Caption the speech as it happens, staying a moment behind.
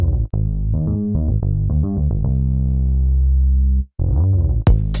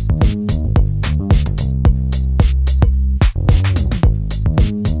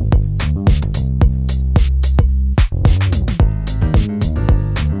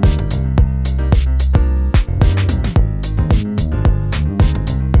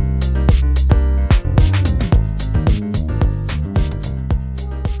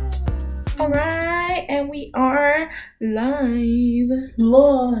Live.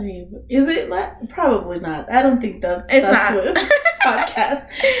 Is it live? Probably not. I don't think that's not. what podcast.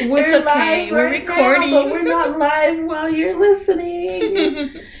 We're It's okay. live We're right recording. now, but we're not live while you're listening.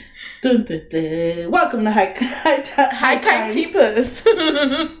 Dun, dun, dun. Welcome to High Time Tipas.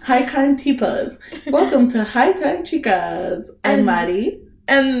 High Time Tipas. Welcome to High Time Chicas. I'm Mari.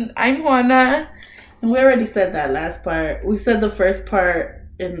 And I'm Juana. And we already said that last part. We said the first part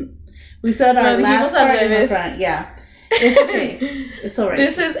we said our last part in the front. Yeah. It's okay. It's alright.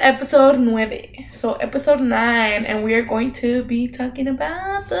 This is episode 9. So episode 9, and we are going to be talking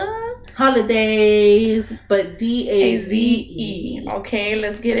about the holidays, but DAZE. Okay,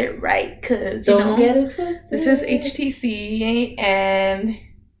 let's get it right, because don't get it twisted. This is HTC, and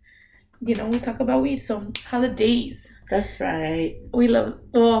we talk about weed, so holidays. That's right. We love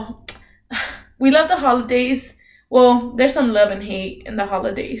the holidays. Well, there's some love and hate in the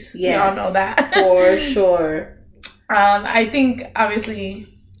holidays. Yes, y'all know that for sure. I think I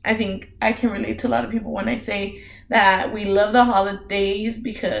can relate to a lot of people when I say that we love the holidays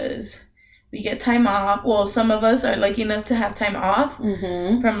because we get time off. Well, some of us are lucky enough to have time off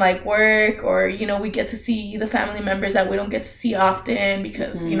from like work, or we get to see the family members that we don't get to see often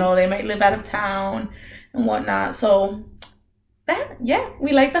because they might live out of town and whatnot. So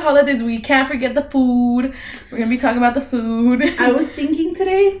we like the holidays. We can't forget the food. We're gonna be talking about the food. I was thinking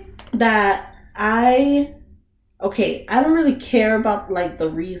today that I don't really care about like the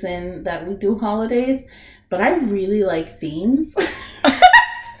reason that we do holidays, but I really like themes. We've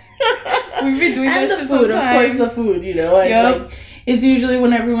been doing and that the shit food, sometimes. of course, the food. And like it's usually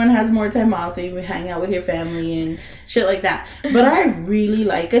when everyone has more time off, so you can hang out with your family and shit like that. But I really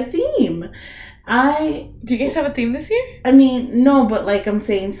like a theme. Do you guys have a theme this year? I mean, no, but like I'm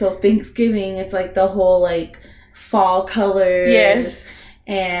saying, so Thanksgiving, it's like the whole like fall colors. Yes.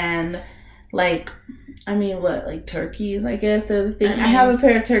 And like, I mean, what, like turkeys, I guess, are the thing. I have a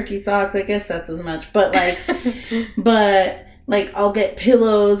pair of turkey socks. I guess that's as much. But like, I'll get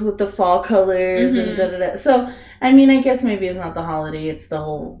pillows with the fall colors and da-da-da. So, I mean, I guess maybe it's not the holiday. It's the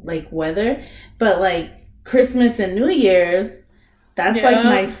whole like weather. But like Christmas and New Year's, that's like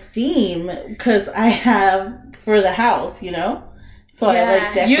my theme because I have for the house, So I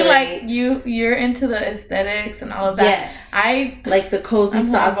like decorate. You're into the aesthetics and all of that. Yes. I like the cozy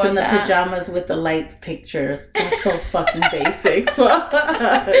socks and the pajamas with the lights pictures. That's so fucking basic. But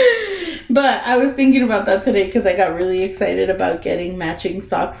I was thinking about that today because I got really excited about getting matching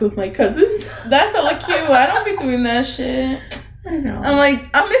socks with my cousins. That's hella cute. I don't be doing that shit. I know. I'm like,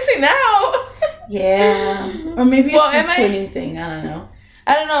 I'm missing out. Yeah. Or maybe it's a twinning thing. I don't know.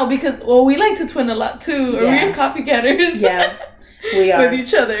 I don't know because, we like to twin a lot too. Or we're copycatters. Yeah. We are. With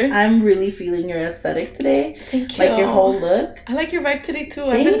each other. I'm really feeling your aesthetic today. Thank you. Like your whole look. I like your vibe today too.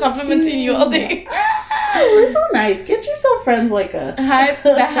 I've been complimenting you all day. We're so nice. Get yourself friends like us. That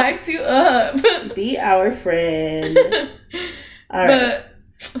hypes you up. Be our friend. All right.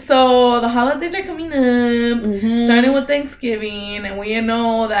 So the holidays are coming up, starting with Thanksgiving, and we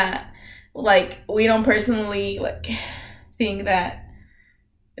know that, like, we don't personally think that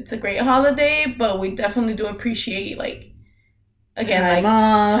it's a great holiday, but we definitely do appreciate time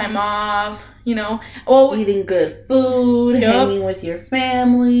off. Eating good food, hanging with your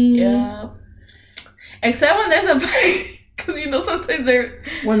family. Yep. Except when there's a fight. Because sometimes there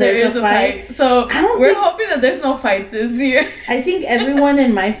is a fight. So we're hoping that there's no fights this year. I think everyone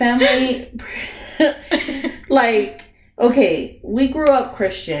in my family, we grew up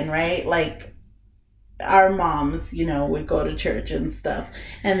Christian, right? Like, our moms, would go to church and stuff.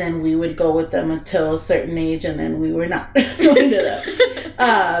 And then we would go with them until a certain age, and then we were not going to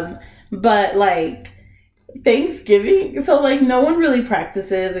them. But, Thanksgiving, so no one really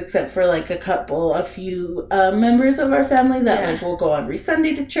practices except for a few members of our family that will go every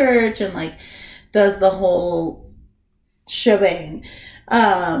Sunday to church and does the whole shebang.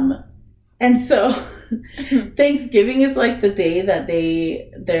 And so Thanksgiving is the day that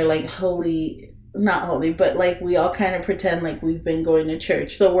they're holy, not holy, but we all kind of pretend we've been going to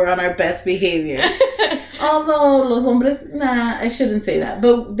church, so we're on our best behavior. Although los hombres, I shouldn't say that,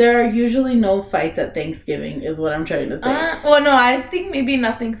 but there are usually no fights at Thanksgiving is what I'm trying to say. No, I think maybe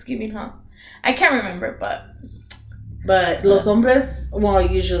not Thanksgiving, huh? I can't remember, but los hombres,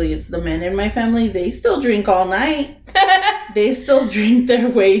 usually it's the men in my family, they still drink all night. They still drink their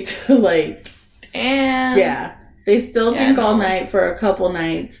way to damn. Yeah, they still drink all night for a couple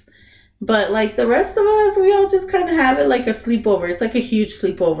nights. But the rest of us, we all just kind of have it like a sleepover. It's like a huge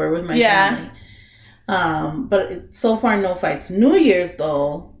sleepover with my family. But so far, no fights. New Year's,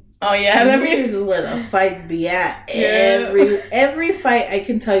 though. Oh, yeah. New Year's is where the fights be at. Yeah. Every fight I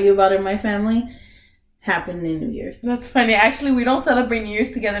can tell you about in my family happened in New Year's. That's funny. Actually, we don't celebrate New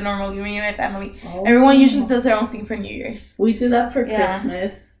Year's together normally, me and my family. Oh. Everyone usually does their own thing for New Year's. We do that for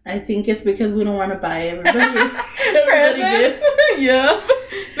Christmas. I think it's because we don't want to buy everybody gifts. Yeah,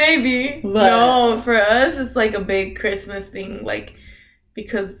 maybe. But no, for us, it's like a big Christmas thing, like,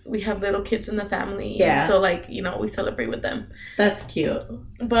 because we have little kids in the family. Yeah. So, like, you know, we celebrate with them. That's cute.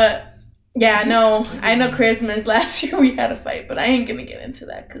 But... yeah, no, I know Christmas. Last year we had a fight, but I ain't gonna get into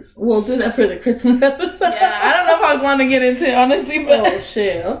that because we'll do that for the Christmas episode. Yeah, I don't know if I want to get into it, honestly. But oh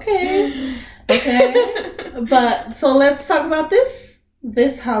shit, okay. But so let's talk about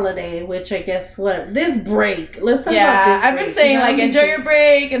this holiday, which I guess this break. Let's talk about this break. I've been saying like enjoy your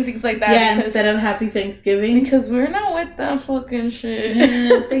break and things like that. Yeah, instead of Happy Thanksgiving. Because we're not with that fucking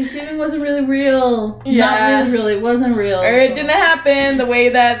shit. Thanksgiving wasn't really real. Yeah. Not really real. It wasn't real. Or it didn't happen the way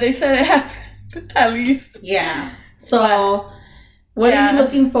that they said it happened, at least. Yeah. So, what are you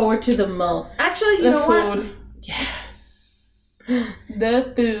looking forward to the most? Actually, you know what? The food. Yes.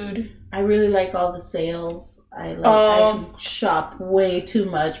 The food. I really like all the sales. I shop way too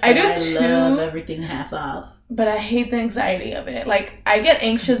much, but I love everything half off. But I hate the anxiety of it. Like, I get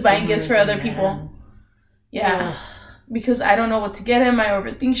anxious buying gifts for other people. Yeah. Because I don't know what to get him. I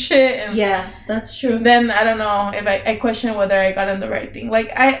overthink shit. And yeah, that's true. Then I don't know if I question whether I got him the right thing.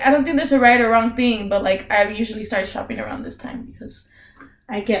 Like, I don't think there's a right or wrong thing, but like, I usually start shopping around this time because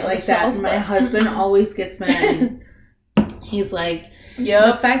I get like that. My husband always gets mad at me. He's like,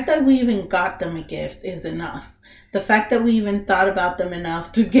 the fact that we even got them a gift is enough. The fact that we even thought about them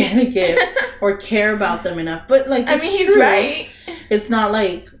enough to get a gift or care about them enough. But like, I mean, he's right. It's not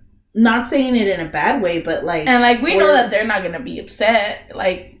like, not saying it in a bad way, but like, and like we know that they're not gonna be upset.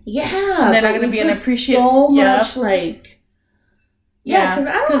 Like, yeah, they're not gonna be unappreciative. So much like. Yeah,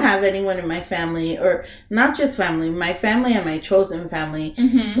 because I don't have anyone in my family, or not just family, my family and my chosen family.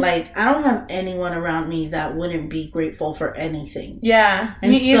 Mm-hmm. Like, I don't have anyone around me that wouldn't be grateful for anything. Yeah,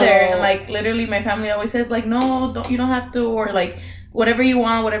 and me either. And like, literally, my family always says, like, no, you don't have to, or like, whatever you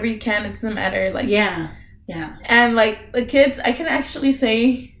want, whatever you can, it doesn't matter. Like, yeah. And like the kids, I can actually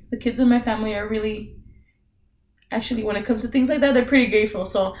say the kids in my family are really. Actually, when it comes to things like that, they're pretty grateful.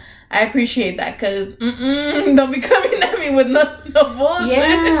 So I appreciate that because don't be coming at me with no bullshit.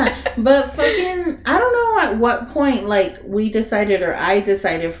 Yeah, but fucking, I don't know at what point, like, we decided or I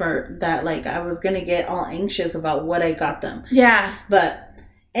decided for that, like, I was going to get all anxious about what I got them. Yeah. But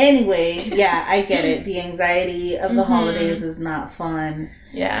anyway, yeah, I get it. The anxiety of the holidays is not fun.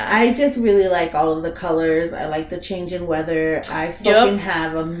 Yeah. I just really like all of the colors. I like the change in weather. I fucking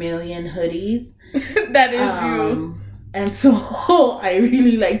have a million hoodies. That is you. And so I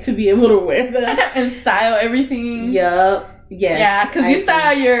really like to be able to wear them. And style everything. Yup. Yes. Yeah, because you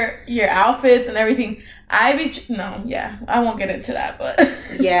style your outfits and everything. I won't get into that, but.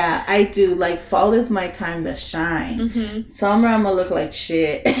 Yeah, I do. Like, fall is my time to shine. Mm-hmm. Summer, I'm going to look like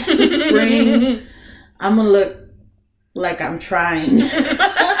shit. Spring, I'm going to look like I'm trying.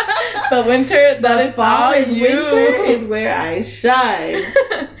 But winter, that is fall and winter is where I shine.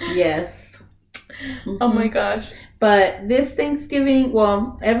 Yes. Mm-hmm. Oh my gosh. But this Thanksgiving,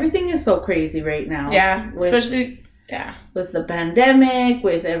 well, everything is so crazy right now. Yeah. Especially, with the pandemic,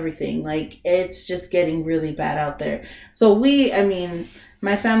 with everything. Like, it's just getting really bad out there. So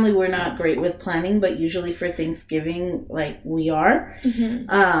my family, we're not great with planning, but usually for Thanksgiving, like, we are.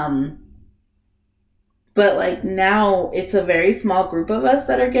 Mm-hmm. But, like, now it's a very small group of us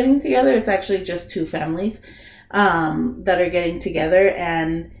that are getting together. It's actually just 2 families that are getting together.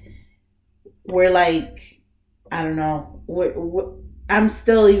 And we're, like, I don't know. I'm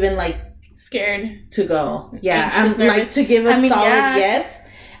still even, like, scared to go. Yeah, I'm, nervous. Like, to give a solid yes.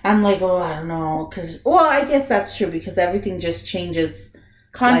 I'm like, oh, I don't know. I guess that's true because everything just changes.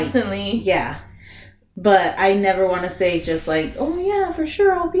 Constantly. Like, yeah. But I never want to say just, like, oh, yeah, for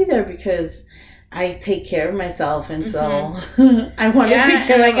sure, I'll be there because I take care of myself, and so I want to take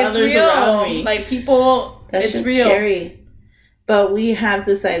care of others around me. Like, people, it's real. Scary. But we have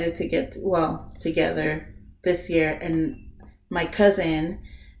decided to get, together this year. And my cousin,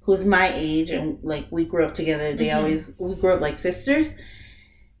 who's my age, and, like, we grew up together. We grew up like sisters.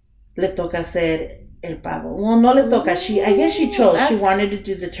 Le toca hacer el pavo. Well, no le toca. I guess she chose. She wanted to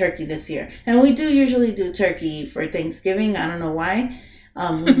do the turkey this year. And we do usually do turkey for Thanksgiving. I don't know why.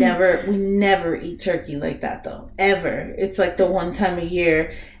 We never eat turkey like that, though. Ever. It's like the one time a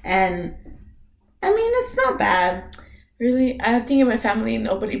year. And, I mean, it's not bad. Really? I think in my family,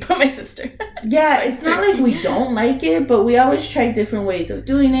 nobody but my sister. Yeah, it's not like we don't like it, but we always try different ways of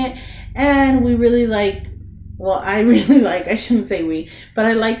doing it. And we really like well, I really like, I shouldn't say we, but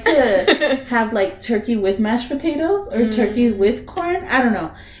I like to have like turkey with mashed potatoes or turkey with corn. I don't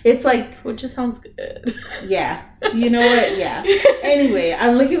know. It's like, food just sounds good. Yeah. You know what? Yeah. Anyway,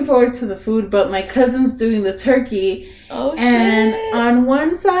 I'm looking forward to the food, but my cousin's doing the turkey. Oh, and shit. On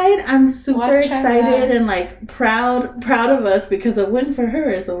one side, I'm super excited and like proud of us because a win for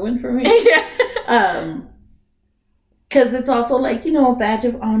her is a win for me. Yeah. Because it's also like, you know, a badge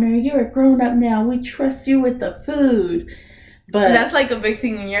of honor. You're a grown-up now. We trust you with the food. But that's like a big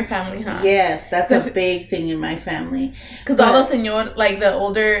thing in your family, huh? Yes, that's a big thing in my family. Because all the señor, like the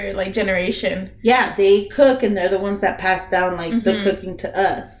older like generation. Yeah, they cook and they're the ones that pass down like the cooking to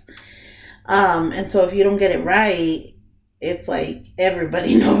us. And so if you don't get it right, it's like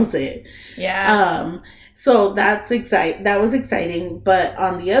everybody knows it. Yeah. So that was exciting. But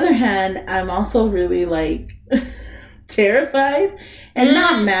on the other hand, I'm also really like... terrified and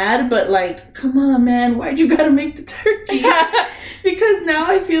not mad, but like, come on, man, why'd you gotta make the turkey? Because now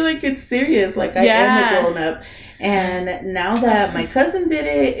I feel like it's serious. Like I am a grown up, and now that my cousin did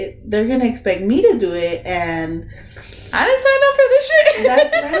it, they're gonna expect me to do it, and I didn't sign up for this shit.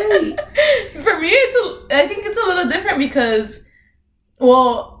 That's right. For me, I think it's a little different because,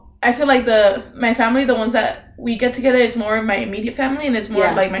 well, I feel like my family, the ones that we get together, is more of my immediate family, and it's more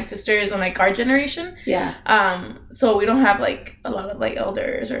of like my sisters and like our generation. Yeah. So we don't have like a lot of like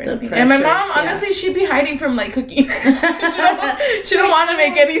elders or anything. And my mom, honestly, she'd be hiding from like cooking. she don't want to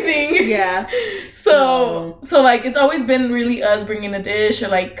make anything. Yeah. So like it's always been really us bringing a dish or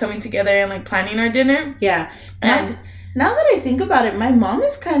like coming together and like planning our dinner. Yeah. And now that I think about it, my mom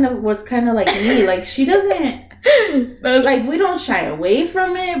was kind of like me. Like she doesn't. Like we don't shy away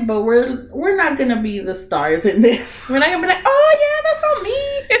from it, but we're not gonna be the stars in this. We're not gonna be like, oh yeah, that's on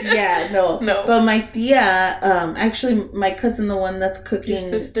me. Yeah, no. But my tia, actually my cousin, the one that's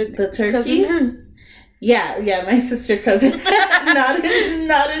cooking the turkey. Cousin? Yeah, my sister cousin. not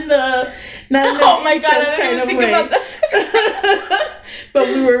in the oh my god, I didn't even think about that. But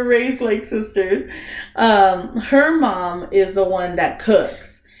we were raised like sisters. Her mom is the one that cooks.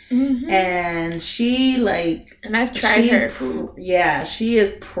 Mm-hmm. And she and I've tried her food. Yeah, she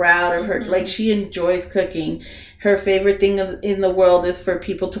is proud of her. Like she enjoys cooking. Her favorite thing in the world is for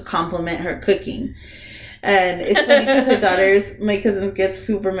people to compliment her cooking. And it's funny because her daughters, my cousins, get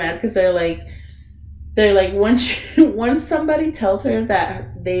super mad because they're like once somebody tells her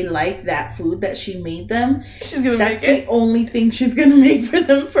that they like that food that she made them, that's the only thing she's gonna make for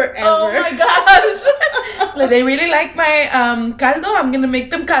them forever. Oh my gosh. Like they really like my caldo, I'm gonna make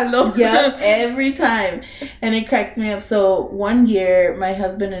them caldo. Yeah, every time. And it cracks me up. So one year my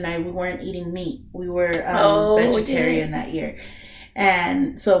husband and I, we weren't eating meat. We were vegetarian that year.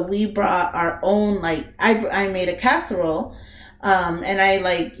 And so we brought our own, like I made a casserole. And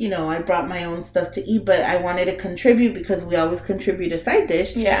I brought my own stuff to eat, but I wanted to contribute because we always contribute a side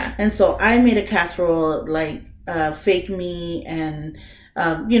dish. Yeah. And so I made a casserole, like, fake meat and,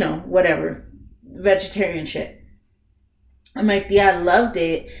 whatever, vegetarian shit. I'm like, yeah, I loved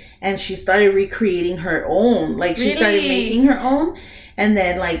it. And she started recreating her own. Like, she started making her own. And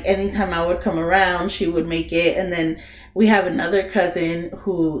then, like, anytime I would come around, she would make it. And then we have another cousin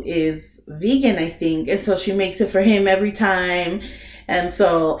who is vegan, I think. And so she makes it for him every time. And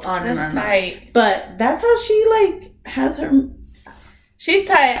so on and on. Tight. But that's how she, like, has her... She's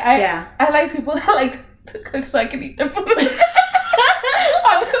tight. I like people that like to cook so I can eat their food.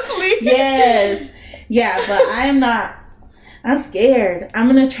 Honestly. Yes. Yeah, but I'm scared. I'm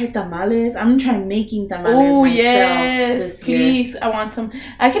going to try tamales. I'm going to try making tamales myself this year. Please. I want some.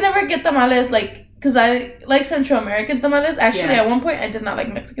 I can never get tamales, like, because I like Central American tamales. Actually, at one point, I did not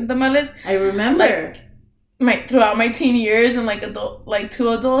like Mexican tamales. I remember. Throughout my teen years and, like, to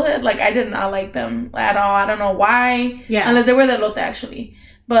adulthood, like, I did not like them at all. I don't know why. Yeah. Unless they were the elote, actually.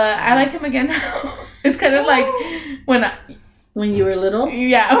 But I like them again now. It's kind of like when you were little?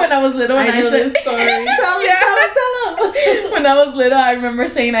 Yeah, when I was little. I know this story. Tell me. When I was little, I remember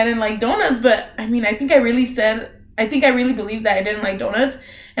saying I didn't like donuts, but I mean, I think I really believed that I didn't like donuts.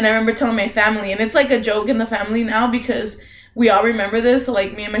 And I remember telling my family, and it's like a joke in the family now because we all remember this. So,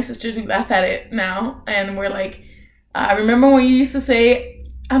 like, me and my sisters, we laugh at it now. And we're like, I remember when you used to say,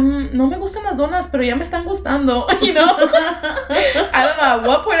 no me gustan las donas, pero ya me están gustando, you know? I don't know at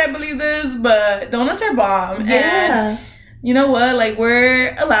what point I believe this, but donuts are bomb. Yeah. And you know what? Like,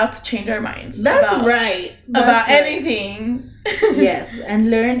 we're allowed to change our minds. That's right. About anything. Yes,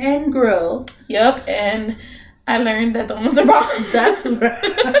 and learn and grow. Yep, and I learned that donuts are bomb. That's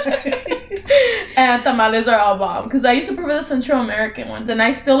right. And tamales are all bomb. Because I used to prefer the Central American ones. And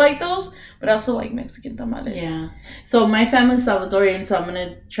I still like those. But I also like Mexican tamales. Yeah. So my family's Salvadorian, so I'm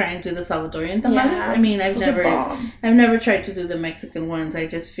gonna try and do the Salvadorian tamales. Yeah, I mean, I've never tried to do the Mexican ones. I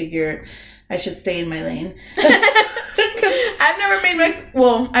just figure I should stay in my lane. I've never made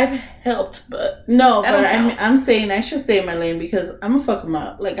Well, I've helped, but no. But I'm saying I should stay in my lane because I'm gonna fuck them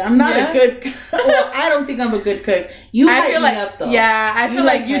up. Like I'm not a good. Well, I don't think I'm a good cook. You hype me up though. Yeah, I feel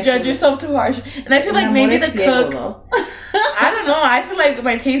like you judge yourself too harsh, and I feel like maybe the cook. I don't know. I feel like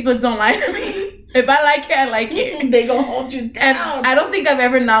my taste buds don't lie to me. If I like it, I like it. They gonna hold you down. And I don't think I've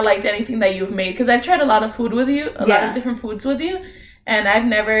ever not liked anything that you've made because I've tried a lot of food with you, a lot of different foods with you, and I've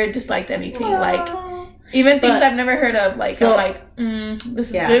never disliked anything. Like even things I've never heard of. Like I'm like,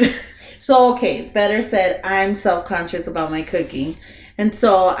 this is good. So okay, better said, I'm self-conscious about my cooking. And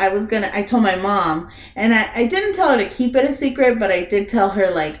so I told my mom, and I didn't tell her to keep it a secret, but I did tell her,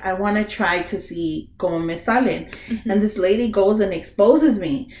 like, I want to try to see como me salen. Mm-hmm. And this lady goes and exposes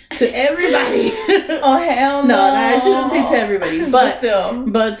me to everybody. Oh, hell no. No, I shouldn't say to everybody, but still.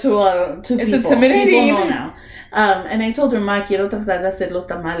 But to it's people. It's intimidating. People know now. And I told her, Ma, quiero tratar de hacer los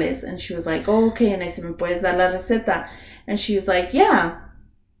tamales. And she was like, oh, okay. And I said, ¿me puedes dar la receta? And she was like, yeah.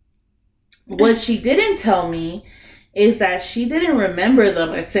 What she didn't tell me is that she didn't remember the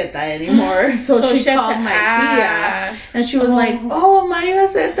receta anymore. So she called my tia. And she was like, oh, Mari va a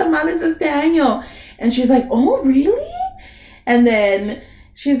hacer tamales este año. And she's like, oh, really? And then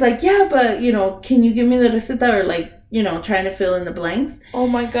she's like, yeah, but, can you give me the receta? Or like, trying to fill in the blanks. Oh,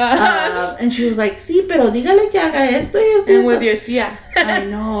 my God. And she was like, sí, pero dígale que haga esto y esto. And with your tia. I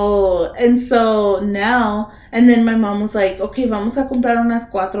know. And so now, and then my mom was like, okay, vamos a comprar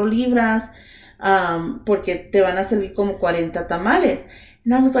unas 4 libras. Porque te van a servir como 40 tamales.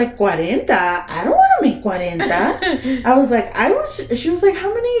 And I was like, 40? I don't want to make 40. I was like, she was like,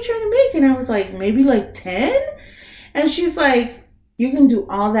 how many are you trying to make? And I was like, maybe like 10? And she's like, you can do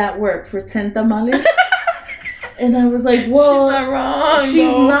all that work for 10 tamales? And I was like, well, she's not wrong.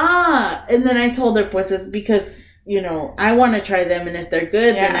 She's not. And then I told her, pues, it's because, I want to try them. And if they're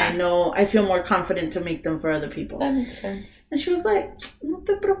good, then I feel more confident to make them for other people. That makes sense. And she was like, no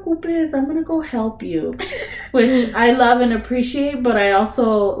te preocupes, I'm going to go help you. Which I love and appreciate, but I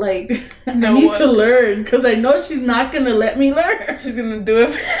also, I need to learn. Because I know she's not going to let me learn. She's going to do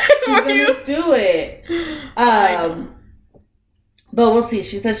it for you. She's going to do it. But we'll see.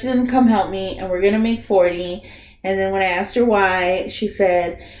 She said she didn't come help me, and we're going to make 40. And then when I asked her why, she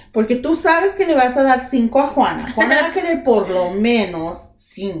said, porque tú sabes que le vas a dar 5 a Juana. Juana va a querer por lo menos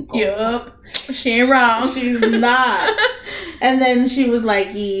 5. Yup. She ain't wrong. She's not. And then she was like,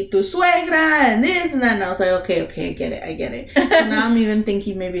 y tu suegra, and this and that. And I was like, okay, I get it. So now I'm even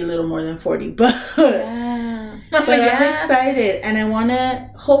thinking maybe a little more than 40. But, I'm excited. And I want to,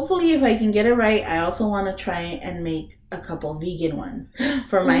 hopefully if I can get it right, I also want to try and make a couple vegan ones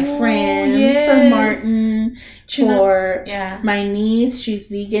for my friends, for Martin, for my niece. She's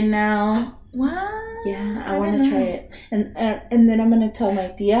vegan now. What? Yeah, I want to try it. And then I'm going to tell my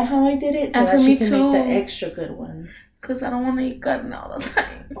tia how I did it so that she can make the extra good ones. Because I don't want to eat gluten all the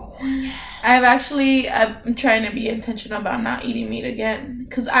time. Oh, yeah. I'm trying to be intentional about not eating meat again.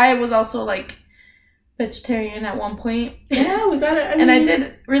 Because I was also vegetarian at one point. Yeah, we got it. I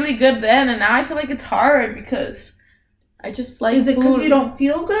did really good then. And now I feel like it's hard because I just like Is it because you don't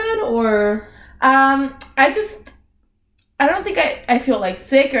feel good or? I don't think I feel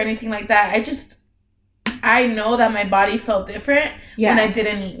sick or anything like that. I know that my body felt different when I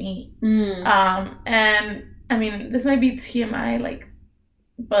didn't eat meat. And I mean, this might be TMI,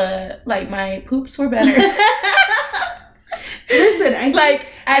 but my poops were better. Listen, I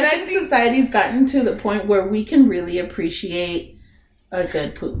think society's gotten to the point where we can really appreciate a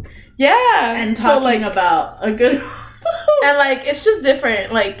good poop. Yeah. And talking about a good poop. And it's just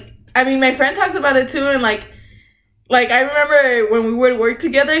different. I mean, my friend talks about it too, and I remember when we would work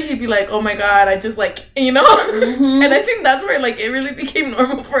together, he'd be like, oh my God, I just Mm-hmm. And I think that's where it really became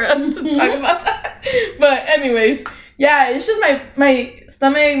normal for us to talk about that. But anyways, yeah, it's just my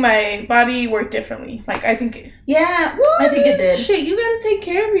stomach, my body worked differently. I think yeah, well, I think it did. Shit, you gotta take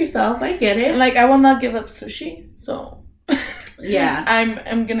care of yourself. I get it. And I will not give up sushi, so yeah,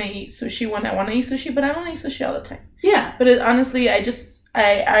 I'm gonna eat sushi when I want to eat sushi, but I don't eat sushi all the time. Yeah, but honestly,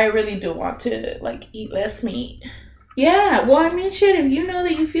 I really do want to eat less meat. Yeah, well, I mean, shit, if you know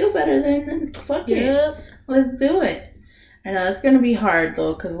that you feel better, then fuck it. Let's do it. I know it's going to be hard,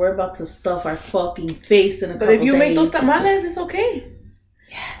 though, because we're about to stuff our fucking face in a couple days. But if you make those tamales, it's okay.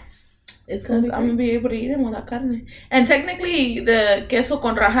 Yes. Because I'm going to be able to eat them without carne. And technically, the queso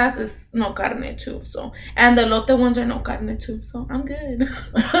con rajas is no carne too. So, and the elote ones are no carne too. So, I'm good.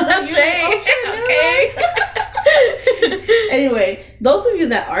 That's right. Okay. Anyway, those of you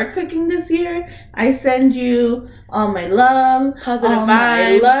that are cooking this year, I send you all my love, positive all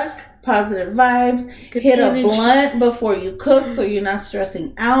vibes. my luck, positive vibes. Good Hit energy. a blunt before you cook so you're not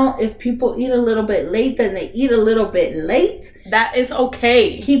stressing out. If people eat a little bit late, then they eat a little bit late. That is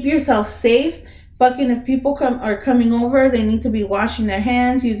okay. Keep yourself safe. Fucking if people are coming over, they need to be washing their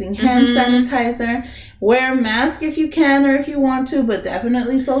hands, using hand sanitizer. Wear a mask if you can or if you want to, but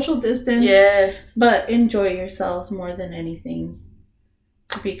definitely social distance. Yes. But enjoy yourselves more than anything.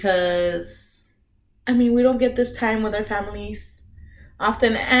 Because I mean, we don't get this time with our families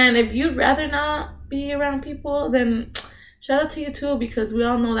often. And if you'd rather not be around people, then shout out to you too, because we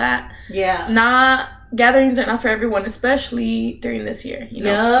all know that. Yeah. Gatherings are not for everyone, especially during this year. You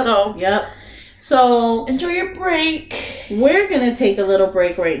know? So enjoy your break. We're gonna take a little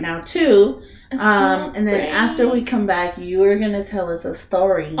break right now too. And then after we come back, you are gonna tell us a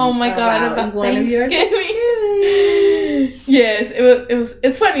story. Oh my god, about one of your Yes,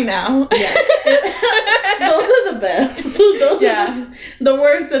 it's funny now. Yeah. Those are the best. Those are the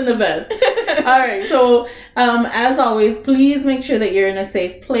worst and the best. All right. So, as always, please make sure that you're in a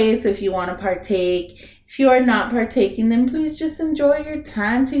safe place if you want to partake. If you are not partaking, then please just enjoy your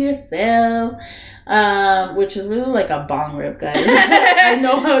time to yourself. Which is really like a bong rip, guys. I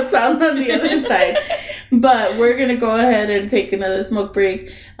know how it sounds on the other side. But we're going to go ahead and take another smoke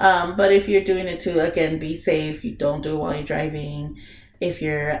break. But if you're doing it too, again, be safe. You don't do it while you're driving. If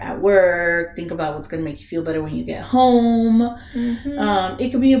you're at work, think about what's going to make you feel better when you get home.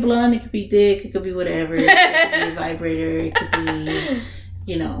 It could be a blunt. It could be dick. It could be whatever. It could be a vibrator. It could be,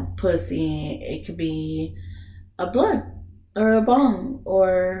 pussy. It could be a blunt. Or a bong,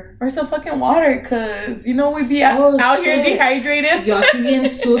 or some fucking water, cause we be out here dehydrated. Yo aquí bien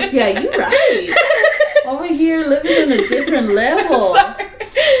sucia. You right. Over here living on a different level. Sorry.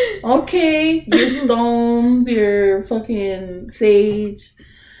 Okay, your stones, your fucking sage.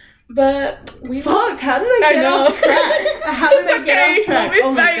 But how did I get off track? How did I get off track? We'll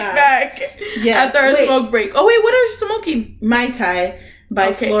be back. Yes. After our smoke break. Oh wait, what are you smoking? Mai Tai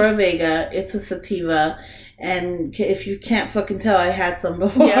by Flora Vega. It's a sativa. And if you can't fucking tell, I had some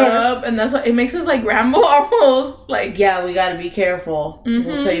before. Yep, and that's what it makes us like ramble almost. Like, yeah, we gotta be careful.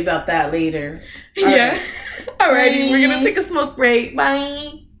 We'll tell you about that later. Alrighty, we're gonna take a smoke break.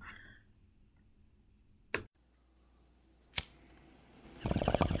 Bye.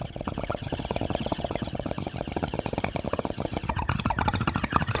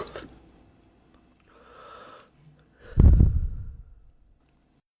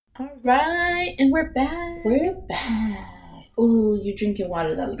 Alright, and we're back. Ooh, you're drinking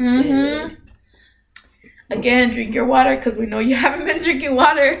water. That looks good. Again, drink your water because we know you haven't been drinking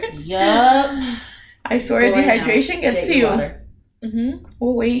water. Yup. I swear dehydration gets to you. Water.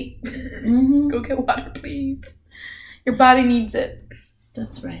 We'll wait. Go get water, please. Your body needs it.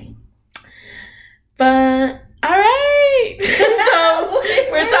 That's right. But, alright. So,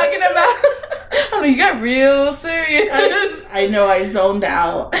 we're talking about... Oh, you got real serious. I know, I zoned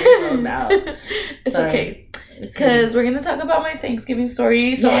out. It's okay. Because we're going to talk about my Thanksgiving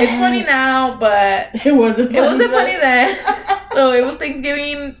story. So it's funny now, but it wasn't funny then. So it was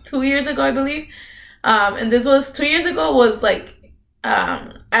Thanksgiving 2 years ago, I believe. And this was 2 years ago was like,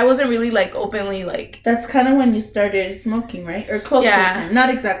 I wasn't really like openly like. That's kind of when you started smoking, right? Or close to the time. Not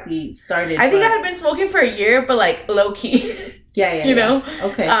exactly started. I think I had been smoking for a year, but like low key. Yeah. You know?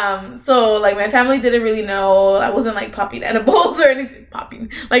 Okay. So like my family didn't really know. I wasn't like popping edibles or anything.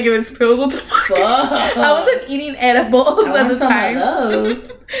 Popping. Like if it's pills, what the fuck? I wasn't eating edibles at the time.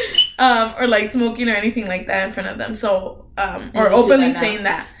 Those. Or like smoking or anything like that in front of them. So, or openly saying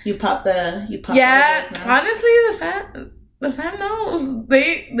that. You pop yeah, honestly, the fam knows.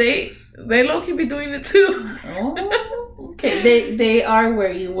 They low-key be doing it too. Oh, okay. They are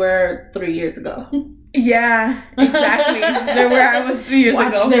where you were 3 years ago. Yeah, exactly. They're where I was 3 years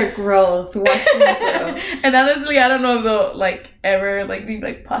ago. Watch their growth. And honestly, I don't know if they'll like ever like be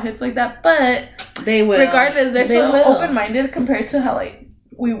like potheads like that, but they will. Regardless, they're so open-minded compared to how like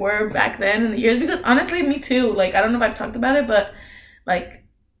we were back then in the years. Because honestly, me too. Like I don't know if I've talked about it, but like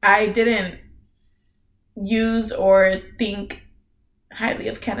I didn't use or think highly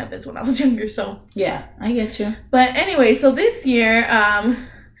of cannabis when I was younger. So yeah, I get you. But anyway, so this year,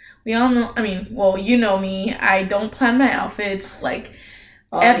 we all know, I mean, well, you know me, I don't plan my outfits. Like,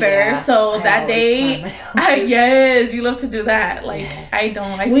 ever. Yeah. So that day, yes, you love to do that. Like, yes. I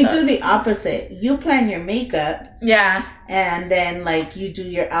don't. We do the opposite. You plan your makeup. Yeah. And then, like, you do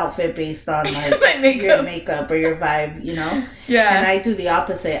your outfit based on, like, your makeup or your vibe, you know? Yeah. And I do the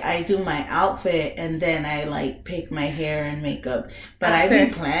opposite. I do my outfit and then I, like, pick my hair and makeup. But I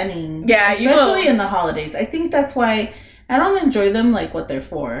be planning. Yeah, especially in the holidays. I think that's why I don't enjoy them, like, what they're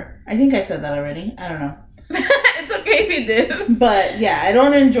for. I think I said that already. I don't know. It's okay if you did. But yeah, I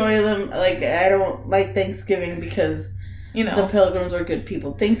don't enjoy them. Like, I don't like Thanksgiving because, you know, the Pilgrims are good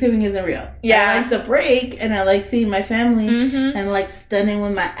people. Thanksgiving isn't real. Yeah. I like the break and I like seeing my family and I like stunning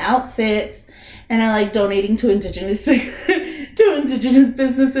with my outfits and I like donating to indigenous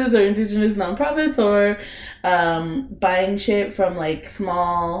businesses or indigenous nonprofits or buying shit from like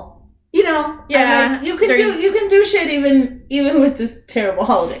small, you know. Yeah. Like, you can do shit even with this terrible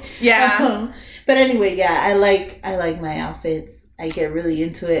holiday. Yeah. But anyway, yeah, I like my outfits. I get really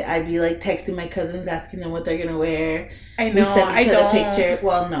into it. I be like texting my cousins, asking them what they're gonna wear. I know. We send each other pictures.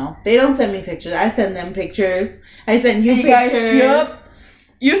 Well, no, they don't send me pictures. I send them pictures. I send you pictures. Guys, yep.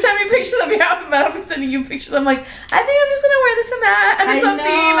 You send me pictures of your outfit, but I'm sending you pictures. I'm like, I think I'm just gonna wear this and that and something.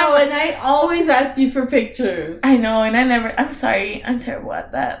 Know, and I always ask you for pictures. I know, and I'm sorry, I'm terrible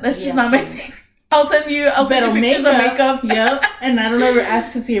at that. That's just not my thing. I'll send you pictures of makeup. Yep. And I don't ever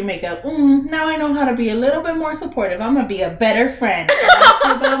ask to see your makeup. Now I know how to be a little bit more supportive. I'm going to be a better friend. Ask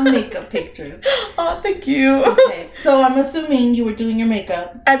you about makeup pictures. Oh, thank you. Okay. So I'm assuming you were doing your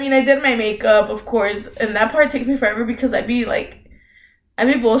makeup. I mean, I did my makeup, of course. And that part takes me forever because I'd be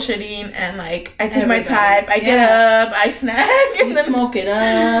bullshitting and like I take my time. I get up, I snack, and then smoke it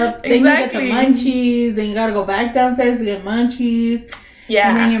up. Then you get the munchies. Then you got to go back downstairs to get munchies. Yeah.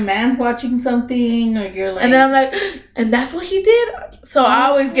 And then your man's watching something or you're like... And then I'm like, and that's what he did? So I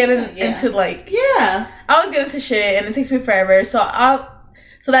always get into like... Yeah. I always get into shit and it takes me forever. So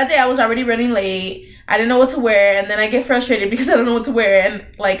that day I was already running late. I didn't know what to wear. And then I get frustrated because I don't know what to wear. And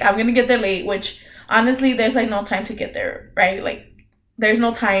like, I'm going to get there late, which honestly, there's like no time to get there, right? Like, there's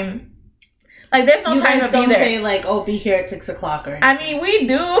no time. Like, there's no time to be there. You guys don't say like, oh, be here at 6 o'clock or anything. I mean, we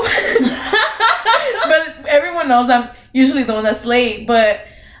do. But everyone knows I'm usually the one that's late, but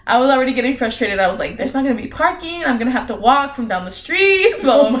I was already getting frustrated. I was like, there's not going to be parking. I'm going to have to walk from down the street,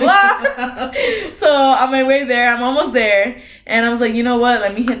 blah, blah, blah. So on my way there, I'm almost there. And I was like, you know what?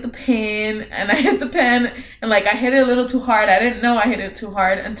 Let me hit the pen. And I hit the pen. And like, I hit it a little too hard. I didn't know I hit it too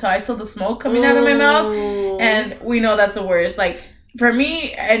hard until I saw the smoke coming out of my mouth. And we know that's the worst. Like, for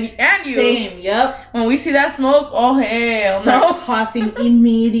me and you. Same, yep. When we see that smoke, oh, hell Start coughing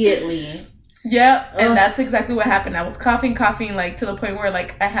immediately. Yep, and that's exactly what happened. I was coughing, like to the point where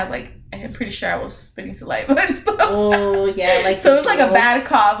like I'm pretty sure I was spitting saliva and stuff. Oh yeah, like so it was like a bad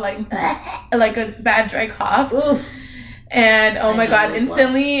cough, like a bad dry cough. Oof. And oh my god,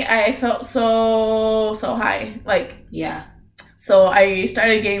 instantly I felt so high, like yeah. So I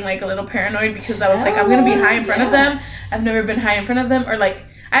started getting like a little paranoid because I was like, I'm gonna be high in front of them. I've never been high in front of them, or like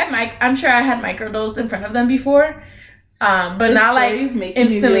I'm sure I had microdosed in front of them before. But this not like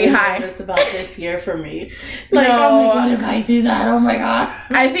instantly really high. About this year for me, like no, I'm like, what if I do that? Oh my god!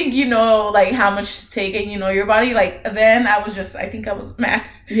 I think you know like how much to take, and you know your body. Like then I think I was mad.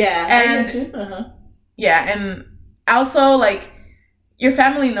 Yeah, and yeah, and also like your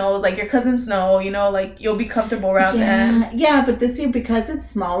family knows, like your cousins know. You know, like you'll be comfortable around them. Yeah, but this year because it's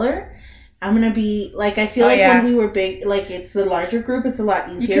smaller, I'm gonna be like I feel when we were big, like it's the larger group. It's a lot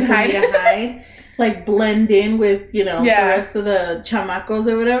easier for me to hide. Like blend in with, you know, the rest of the chamacos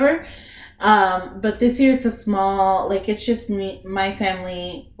or whatever. But this year it's a small, like it's just me, my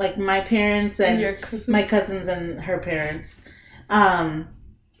family, like my parents and my cousins and her parents.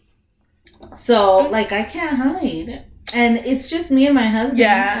 So like I can't hide. And it's just me and my husband.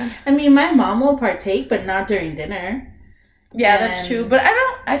 Yeah. I mean, my mom will partake, but not during dinner. Yeah, that's true. But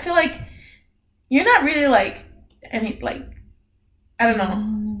I feel like you're not really like I don't know.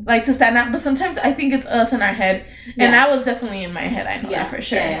 Like to stand out, but sometimes I think it's us in our head, and I was definitely in my head. I know that for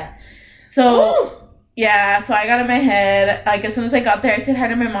sure. Yeah. So so I got in my head. Like as soon as I got there, I said hi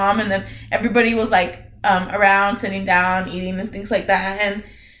to my mom, and then everybody was like around, sitting down, eating, and things like that. And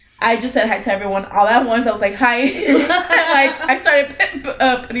I just said hi to everyone all at once. I was like hi, and like I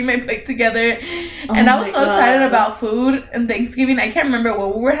started putting my plate together, and I was so excited about food and Thanksgiving. I can't remember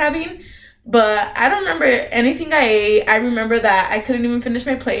what we were having. But I don't remember anything I ate. I remember that I couldn't even finish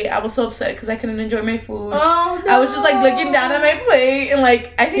my plate. I was so upset because I couldn't enjoy my food. Oh, no. I was just, like, looking down at my plate. And,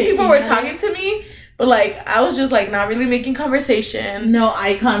 like, I think people were talking to me. But, like, I was just, like, not really making conversation. No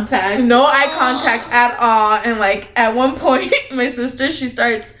eye contact. No eye contact at all. And, like, at one point, my sister, she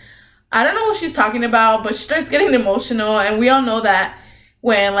starts... I don't know what she's talking about, but she starts getting emotional. And we all know that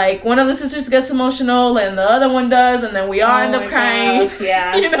when like one of the sisters gets emotional and the other one does, and then we all end up crying. Gosh,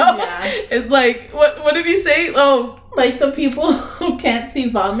 yeah. You know? Yeah. It's like, what did he say? Oh, like the people who can't see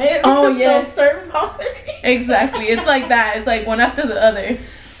vomit. Oh, yes. They'll start vomiting. Exactly. It's like that. It's like one after the other.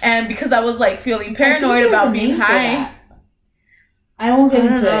 And because I was like feeling paranoid about being high. I won't get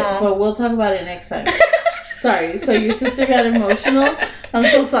into it, but we'll talk about it next time. Sorry. So your sister got emotional. I'm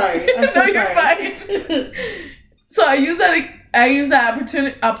so sorry. I'm so sorry. You're fine. So I use that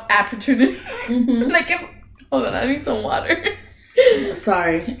opportunity. Mm-hmm. Like, hold on, I need some water.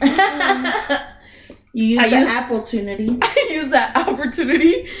 Sorry. You use the opportunity. I used that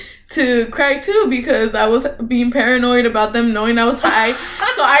opportunity to cry too because I was being paranoid about them knowing I was high.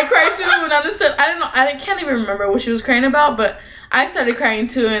 So I cried too, and I can't even remember what she was crying about, but I started crying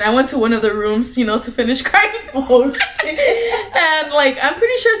too, and I went to one of the rooms, to finish crying. Oh shit! And like, I'm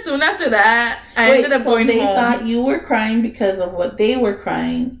pretty sure soon after that, I ended up going home. So they thought you were crying because of what they were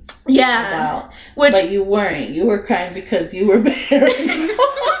crying. Yeah. About, but you weren't. You were crying because you were paranoid.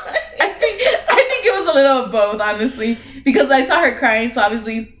 I think it was a little of both, honestly, because I saw her crying, so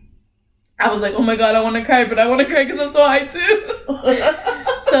obviously I was like, oh my god, I want to cry, but I want to cry because I'm so high too.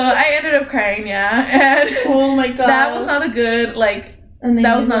 So I ended up crying, yeah, and oh my god, that was not a good And then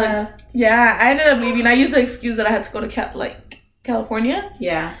that was not left. Yeah, I ended up leaving. I used the excuse that I had to go to California.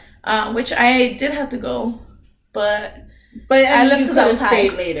 Yeah, which I did have to go, but I left because I was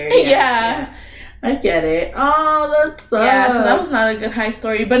stayed later. Yeah. I get it. Oh, that sucks. Yeah, so that was not a good high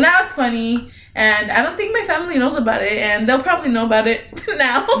story. But now it's funny, and I don't think my family knows about it, and they'll probably know about it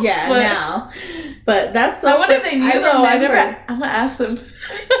now. Yeah, now. But that's so I wonder if they knew, though. I'm going to ask them.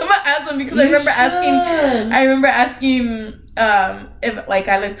 Because I remember asking if, like,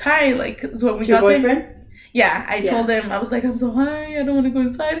 I looked high, like, cause when we got your boyfriend? There. Yeah, I told him, I was like, I'm so high, I don't want to go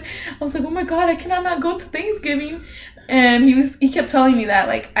inside. I was like, oh my god, I cannot not go to Thanksgiving. And he kept telling me that,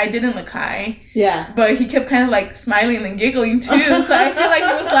 like, I didn't look high. Yeah. But he kept kind of, like, smiling and giggling, too. So I feel like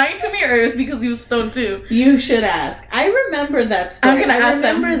he was lying to me, or it was because he was stoned, too. You should ask. I remember that story. I'm going to ask him.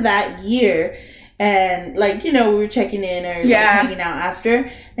 I remember that year. And, like, we were checking in or like, hanging out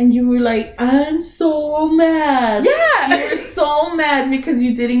after. And you were like, I'm so mad. Yeah. You were so mad because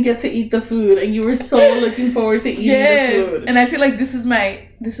you didn't get to eat the food. And you were so looking forward to eating the food. And I feel like this is my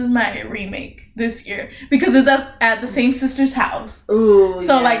remake this year. Because it's at the same sister's house. Ooh,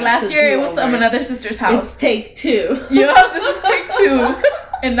 so, like, last year it was another sister's house. It's take two. Yeah, this is take two.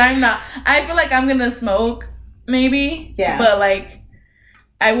 And I'm not. I feel like I'm going to smoke, maybe. Yeah. But, like,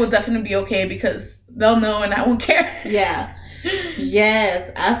 I will definitely be okay because they'll know and I won't care. Yeah.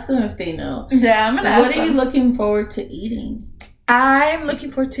 Yes. Ask them if they know. Yeah, I'm going to ask them. What are you looking forward to eating? I'm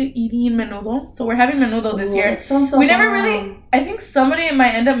looking forward to eating menudo. So we're having menudo this year. That sounds so we never really... I think somebody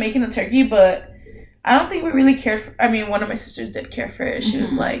might end up making the turkey, but I don't think we really cared for... I mean, one of my sisters did care for it. She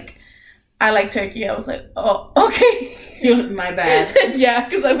was like, I like turkey. I was like, oh, okay. My bad. Yeah,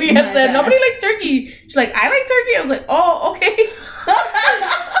 because we had said, nobody likes turkey. She's like, I like turkey. I was like, oh, okay.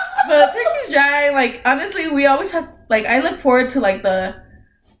 But turkey's dry. Like, honestly, we always have... Like, I look forward to, like, the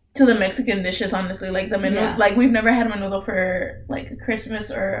Mexican dishes, honestly. Like, the menudo. Yeah. Like, we've never had menudo for, like, Christmas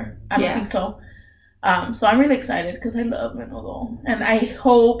or... I don't think so. So I'm really excited because I love menudo. And I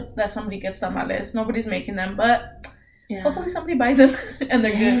hope that somebody gets tamales. Nobody's making them, but... Yeah. Hopefully somebody buys them and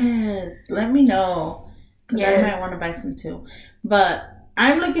they're good. Yes, let me know. Because I might want to buy some too. But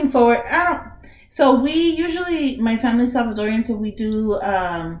I'm looking forward. So we usually, my family's Salvadorian, so we do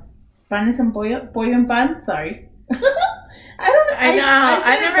panes en pollo en pan. Sorry. I know.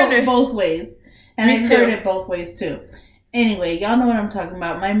 I never heard it both ways. And I've heard it both ways too. Anyway, y'all know what I'm talking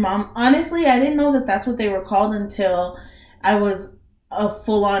about. My mom, honestly, I didn't know that that's what they were called until I was a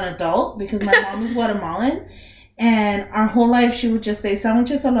full-on adult because my mom is Guatemalan. And our whole life, she would just say,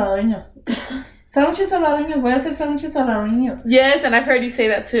 sándwiches salvadoreños. Sándwiches salvadoreños. Voy a hacer sándwiches salvadoreños. Yes, and I've heard you say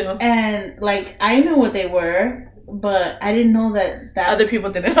that too. And, like, I knew what they were, but I didn't know that other people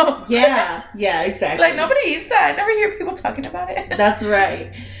didn't know. Yeah, exactly. Like, nobody eats that. I never hear people talking about it. That's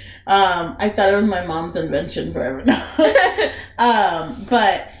right. I thought it was my mom's invention forever now.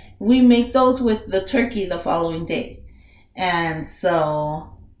 But we make those with the turkey the following day. And so...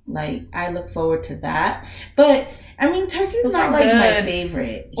 Like, I look forward to that. But, I mean, turkey's not, like, my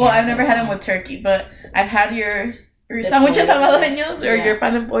favorite. Well, I've never had them with turkey, but I've had your sándwiches salvadoreños or your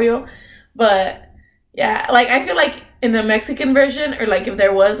pan en pollo. But, yeah, like, I feel like in the Mexican version, or, like, if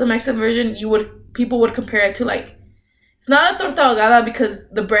there was a Mexican version, people would compare it to, like, it's not a torta ahogada because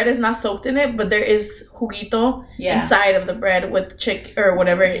the bread is not soaked in it, but there is juguito inside of the bread with chicken or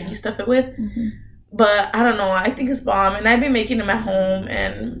whatever you stuff it with. Mm-hmm. But I don't know. I think it's bomb. And I've been making them at home.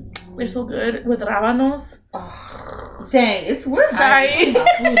 And They're so good with rábanos. Oh, dang, we're sorry.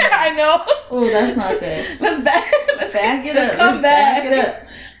 I know. Oh, that's not good. Let's back it up. Let's back it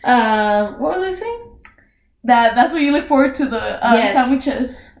up. What was I saying? That's what you look forward to, the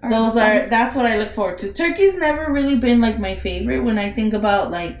sandwiches. That's what I look forward to. Turkey's never really been like my favorite. When I think about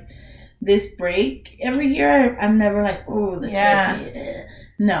like this break every year, I'm never like, oh, the turkey.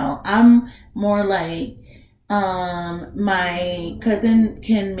 No, I'm more like, my cousin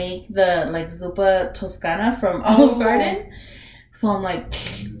can make the like zuppa toscana from Olive Garden. So I'm like,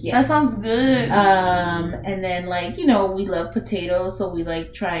 yes. That sounds good. And then like, we love potatoes, so we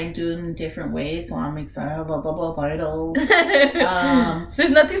like try and do them in different ways. So I'm excited about potatoes.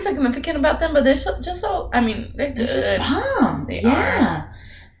 There's nothing significant about them, but they're they're good. They're just bomb. They are.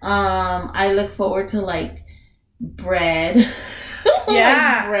 I look forward to like bread.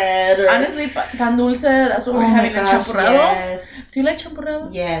 Yeah. Like bread. Or, honestly, pan dulce, that's what we're having. And champurrado. Yes. Do you like champurrado?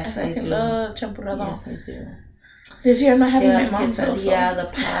 Yes, I do. Love champurrado. Yes, I do. This year I'm not having my mom. Yeah, the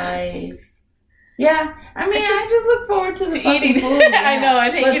pies. Yeah. I just look forward to the eating food. Yeah. I know,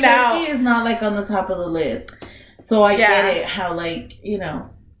 and hanging out. Turkey is not like on the top of the list. So I get it, how like,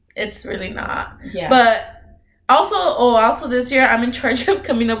 it's really not. Yeah. But also this year I'm in charge of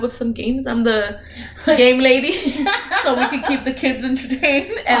coming up with some games. I'm the game lady. So we can keep the kids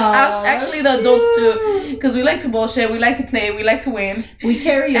entertained. And actually the adults too. Because we like to bullshit, we like to play, we like to win. We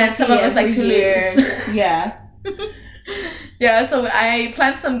karaoke and some of us like to lose. Yeah. Yeah, so I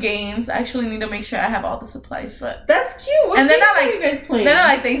planned some games. I actually need to make sure I have all the supplies, but that's cute. What and they're not like you guys playing? They're not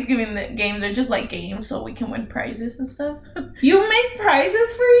like Thanksgiving games. They're just like games, so we can win prizes and stuff. You make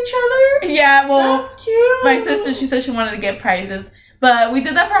prizes for each other? Yeah, well, that's cute. My sister, she said she wanted to get prizes, but we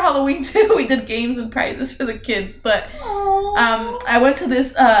did that for Halloween too. We did games and prizes for the kids. But I went to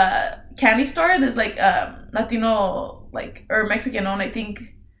this candy store. There's like Latino or Mexican owned, I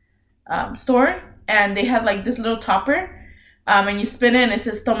think, store. And they had like this little topper, and you spin it and it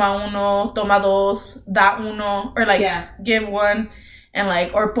says toma uno, toma dos, da uno, or like give one, and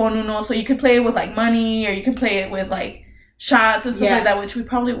like or pon uno. So you could play it with like money, or you can play it with like shots and stuff like that, which we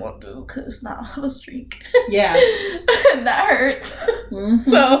probably won't do because it's not all of us drink. Yeah, and that hurts. Mm-hmm.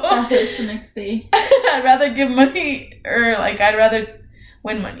 So that hurts the next day. I'd rather give money, or like I'd rather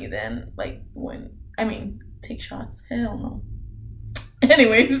win money than like take shots. Hell no.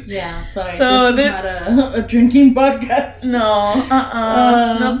 Anyways. Yeah, sorry. So this is not a drinking podcast. No,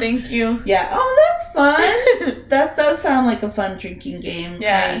 no, thank you. Yeah. Oh, that's fun. That does sound like a fun drinking game.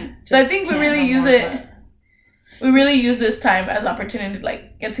 Yeah. So I think we really use it. We really use this time as opportunity to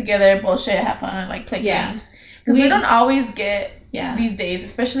like get together, bullshit, have fun, like play games. Because we don't always get these days,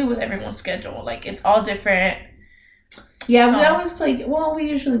 especially with everyone's schedule. Like it's all different. Yeah, we always play. Well, we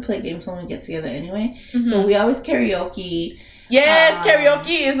usually play games when we get together anyway. Mm-hmm. But we always karaoke. Yes,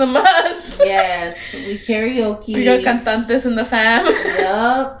 karaoke is a must. Yes, we karaoke. We got cantantes in the fam.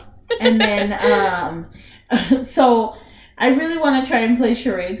 Yup. And then, so I really want to try and play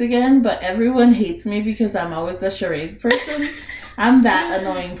charades again, but everyone hates me because I'm always the charades person. I'm that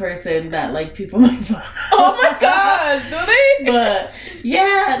annoying person that like people make fun of. Oh my gosh, do they? But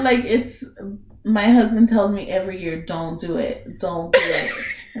yeah, like my husband tells me every year, don't do it.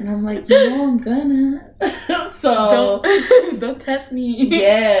 And I'm like, I'm gonna. So don't test me.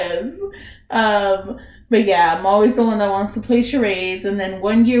 Yes. But yeah, I'm always the one that wants to play charades. And then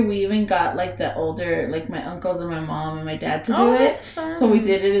one year we even got like the older, like my uncles and my mom and my dad to do it. Fun. So we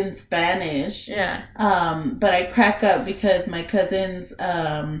did it in Spanish. Yeah. But I crack up because my cousin's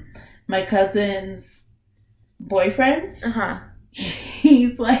boyfriend.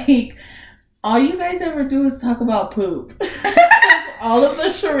 He's like, all you guys ever do is talk about poop. All of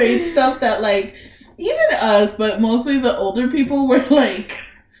the charade stuff that like even us, but mostly the older people were like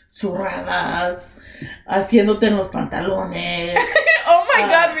zurradas, haciéndote en los pantalones. Oh my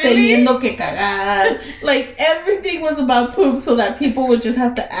God, really? Teniendo que cagar. Like everything was about poop, so that people would just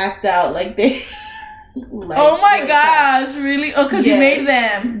have to act out like they. Like, oh my gosh, really? Oh, because you made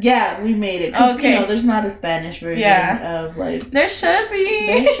them. Yeah, we made it. Okay. There's not a Spanish version of like. There should be.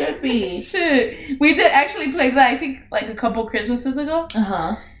 There should be. Shit. We did actually play that, I think, like a couple Christmases ago.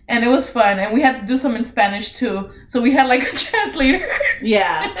 And it was fun. And we had to do some in Spanish too. So we had like a translator.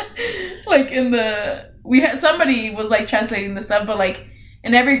 Yeah. Like somebody was like translating the stuff, but like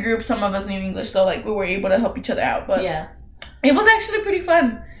in every group, some of us knew English. So like we were able to help each other out. But it was actually pretty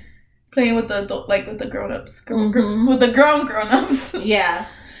fun. Playing with the grown-ups. With the grown-ups. Yeah.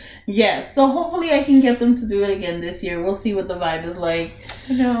 Yes. So hopefully I can get them to do it again this year. We'll see what the vibe is like.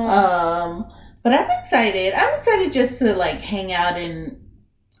 I know. But I'm excited. I'm excited just to like hang out and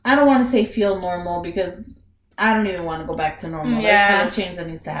I don't want to say feel normal because I don't even want to go back to normal. Yeah. There's kind of change that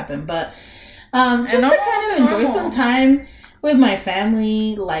needs to happen. But just to kind of enjoy some time with my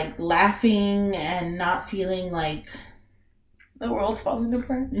family, like laughing and not feeling like the world's falling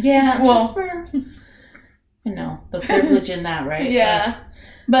apart. Yeah, just for, the privilege in that, right? Yeah.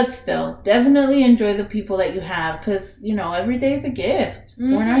 But still, definitely enjoy the people that you have because, every day is a gift.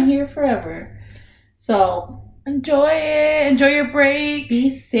 Mm-hmm. We're not here forever. So enjoy it. Enjoy your break.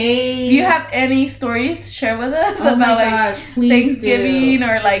 Be safe. Do you have any stories to share with us about Thanksgiving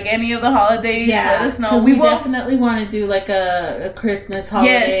or any of the holidays? Yeah, let us know. We definitely want to do a Christmas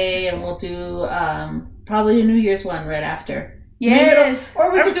holiday, and we'll do probably a New Year's one right after. Yes.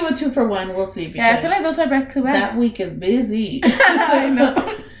 Or we could do a 2-for-1. We'll see. I feel like those are back to back. That week is busy. I know.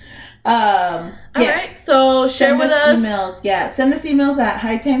 All right. So share with us emails. Yeah. Send us emails at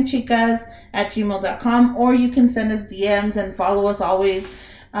hightimechicas@gmail.com, or you can send us DMs and follow us always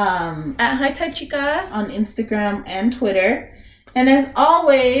at hightimechicas on Instagram and Twitter. And as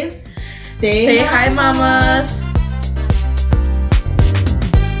always, stay high, mamas.